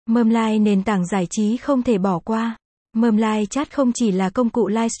mmlive, nền tảng giải trí không thể bỏ qua. mmlive.chat không chỉ là công cụ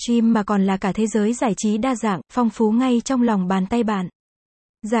livestream mà còn là cả thế giới giải trí đa dạng, phong phú ngay trong lòng bàn tay bạn.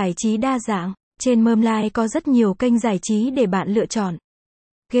 Giải trí đa dạng. Trên mmlive có rất nhiều kênh giải trí để bạn lựa chọn.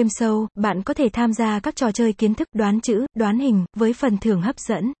 Game show, bạn có thể tham gia các trò chơi kiến thức, đoán chữ, đoán hình, với phần thưởng hấp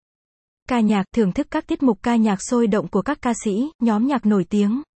dẫn. Ca nhạc, thưởng thức các tiết mục ca nhạc sôi động của các ca sĩ, nhóm nhạc nổi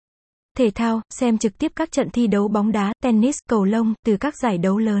tiếng. Thể thao, xem trực tiếp các trận thi đấu bóng đá, tennis, cầu lông, từ các giải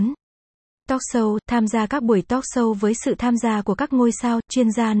đấu lớn. Talk show, tham gia các buổi talk show với sự tham gia của các ngôi sao,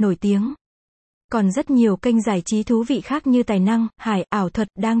 chuyên gia nổi tiếng. Còn rất nhiều kênh giải trí thú vị khác như tài năng, ảo thuật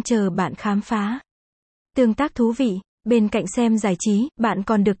đang chờ bạn khám phá. Tương tác thú vị. Bên cạnh xem giải trí, bạn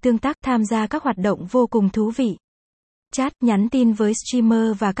còn được tương tác, tham gia các hoạt động vô cùng thú vị. Chat, nhắn tin với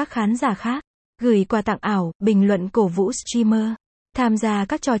streamer và các khán giả khác. Gửi quà tặng ảo, bình luận cổ vũ streamer. Tham gia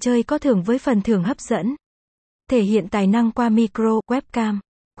các trò chơi có thưởng với phần thưởng hấp dẫn. Thể hiện tài năng qua micro, webcam.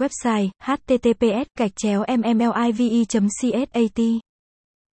 Website, https://mmlive.chat